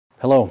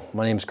Hello,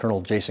 my name is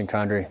Colonel Jason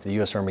Condrey, the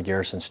U.S. Army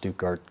Garrison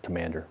Stuttgart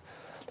Commander.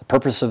 The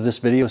purpose of this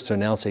video is to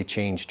announce a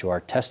change to our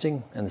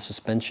testing and the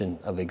suspension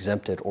of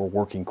exempted or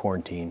working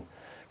quarantine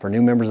for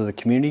new members of the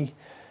community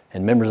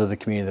and members of the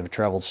community that have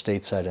traveled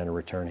stateside and are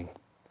returning.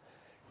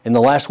 In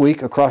the last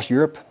week across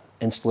Europe,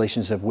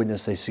 installations have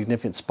witnessed a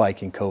significant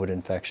spike in COVID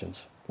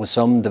infections, with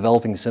some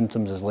developing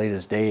symptoms as late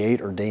as day 8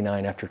 or day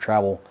 9 after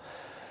travel,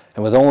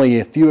 and with only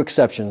a few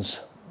exceptions,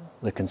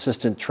 the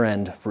consistent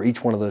trend for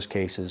each one of those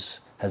cases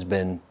has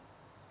been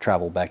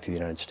travel back to the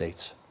United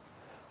States.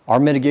 Our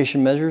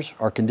mitigation measures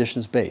are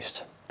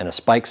conditions-based, and a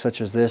spike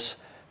such as this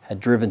had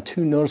driven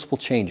two noticeable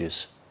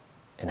changes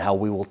in how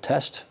we will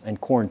test and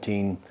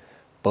quarantine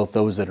both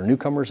those that are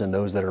newcomers and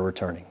those that are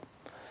returning.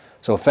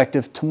 So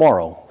effective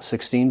tomorrow,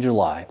 16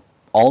 July,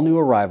 all new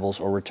arrivals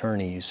or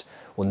returnees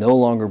will no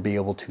longer be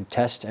able to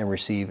test and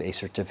receive a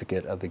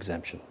certificate of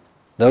exemption.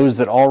 Those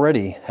that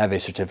already have a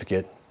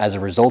certificate as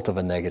a result of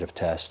a negative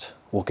test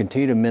will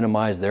continue to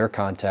minimize their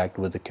contact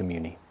with the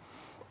community,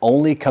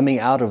 only coming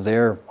out of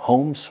their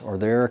homes or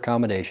their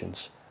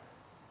accommodations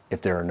if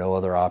there are no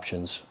other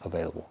options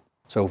available.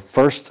 So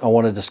first, I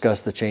want to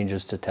discuss the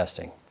changes to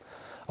testing.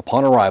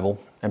 Upon arrival,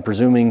 and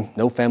presuming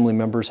no family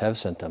members have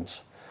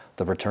symptoms,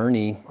 the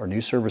returnee or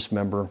new service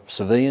member,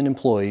 civilian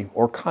employee,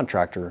 or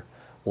contractor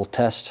will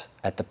test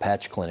at the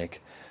patch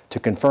clinic to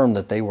confirm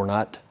that they were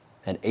not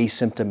an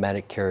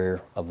asymptomatic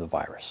carrier of the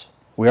virus.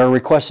 We are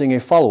requesting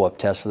a follow-up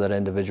test for that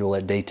individual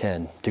at day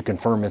 10 to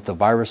confirm if the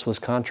virus was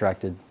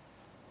contracted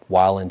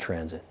while in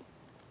transit.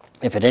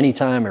 If at any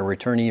time a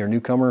returnee or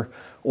newcomer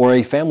or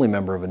a family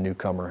member of a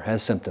newcomer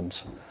has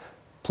symptoms,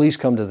 please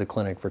come to the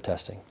clinic for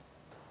testing.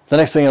 The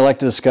next thing I'd like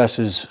to discuss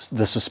is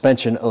the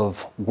suspension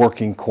of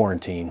working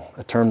quarantine,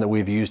 a term that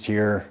we've used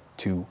here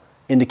to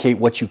indicate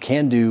what you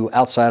can do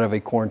outside of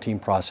a quarantine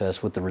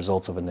process with the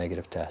results of a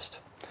negative test.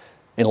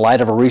 In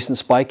light of a recent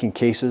spike in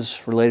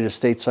cases related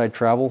to stateside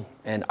travel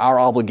and our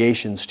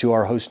obligations to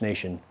our host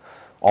nation,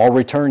 all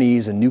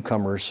returnees and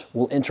newcomers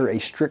will enter a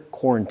strict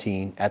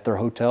quarantine at their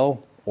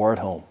hotel or at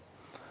home.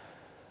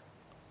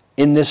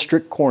 In this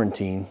strict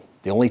quarantine,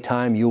 the only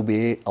time you'll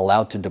be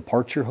allowed to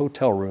depart your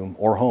hotel room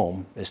or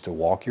home is to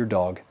walk your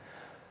dog,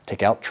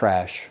 take out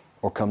trash,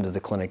 or come to the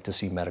clinic to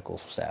see medical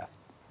staff.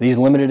 These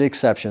limited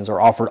exceptions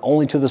are offered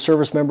only to the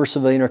service member,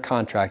 civilian, or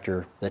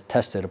contractor that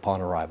tested upon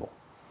arrival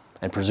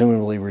and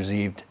presumably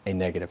received a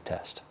negative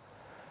test.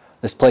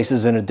 This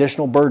places an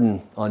additional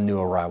burden on new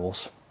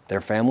arrivals,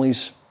 their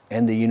families,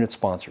 and the unit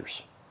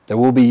sponsors. There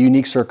will be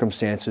unique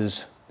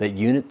circumstances that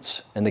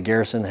units and the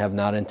garrison have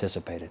not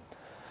anticipated.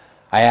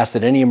 I ask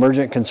that any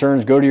emergent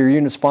concerns go to your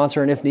unit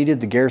sponsor and, if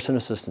needed, the garrison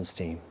assistance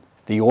team.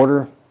 The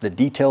order that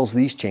details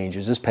these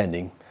changes is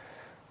pending,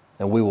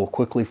 and we will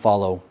quickly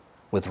follow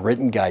with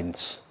written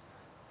guidance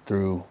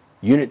through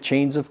unit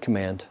chains of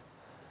command.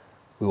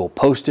 We will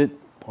post it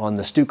on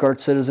the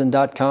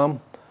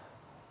StuttgartCitizen.com.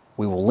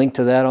 We will link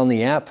to that on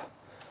the app,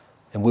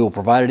 and we will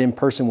provide it in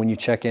person when you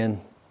check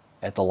in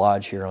at the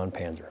lodge here on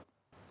Panzer.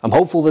 I'm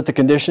hopeful that the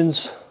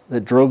conditions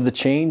that drove the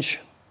change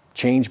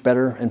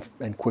better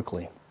and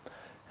quickly.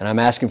 And I'm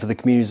asking for the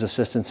community's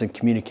assistance in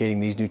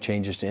communicating these new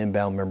changes to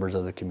inbound members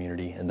of the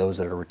community and those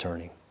that are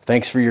returning.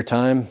 Thanks for your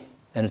time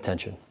and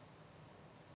attention.